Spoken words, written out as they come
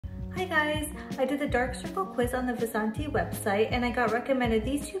Hi guys, I did the dark circle quiz on the Visanti website and I got recommended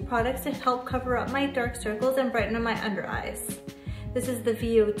these two products to help cover up my dark circles and brighten up my under eyes. This is the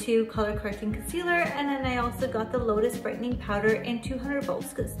VO2 color correcting concealer, and then I also got the Lotus brightening powder in 200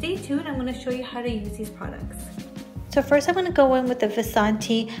 volts. Stay tuned, I'm going to show you how to use these products. So first I'm going to go in with the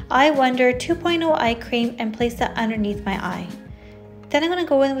Visanti Eye Wonder 2.0 eye cream and place that underneath my eye. Then I'm going to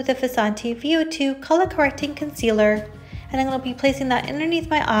go in with the Visanti VO2 color correcting concealer, and I'm going to be placing that underneath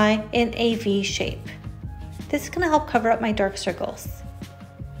my eye in a V shape. This is going to help cover up my dark circles.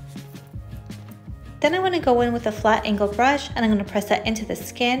 Then I'm going to go in with a flat angle brush and I'm going to press that into the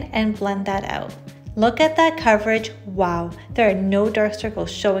skin and blend that out. Look at that coverage. Wow, there are no dark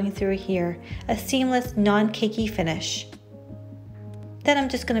circles showing through here. A seamless, non-cakey finish. Then I'm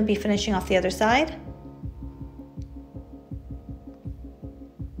just going to be finishing off the other side.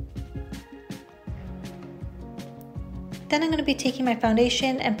 Then I'm going to be taking my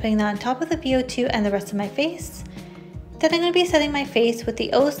foundation and putting that on top of the VO2 and the rest of my face. Then I'm going to be setting my face with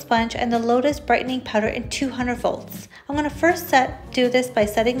the O Sponge and the Lotus brightening powder in 200 volts. I'm going to first do this by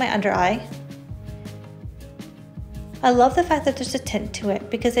setting my under eye. I love the fact that there's a tint to it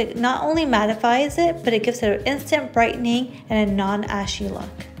because it not only mattifies it, but it gives it an instant brightening and a non-ashy look.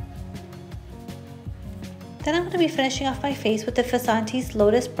 Then I'm going to be finishing off my face with the Visanti's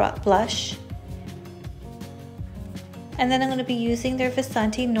Lotus Blush. And then I'm going to be using their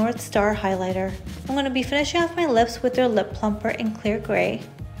Visanti North Star highlighter. I'm going to be finishing off my lips with their lip plumper in clear gray.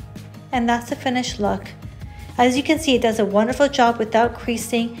 And that's the finished look. As you can see, it does a wonderful job without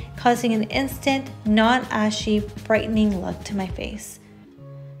creasing, causing an instant, non-ashy, brightening look to my face.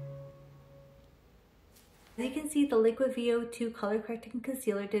 As you can see, the Liquid VO2 Color Correcting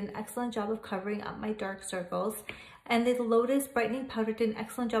Concealer did an excellent job of covering up my dark circles. And the Lotus Brightening Powder did an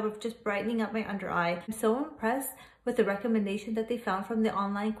excellent job of just brightening up my under eye. I'm so impressed with the recommendation that they found from the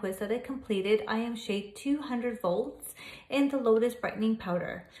online quiz that I completed. I am shade 200 volts in the Lotus Brightening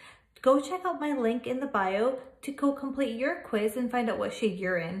Powder. Go check out my link in the bio to go complete your quiz and find out what shade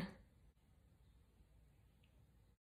you're in.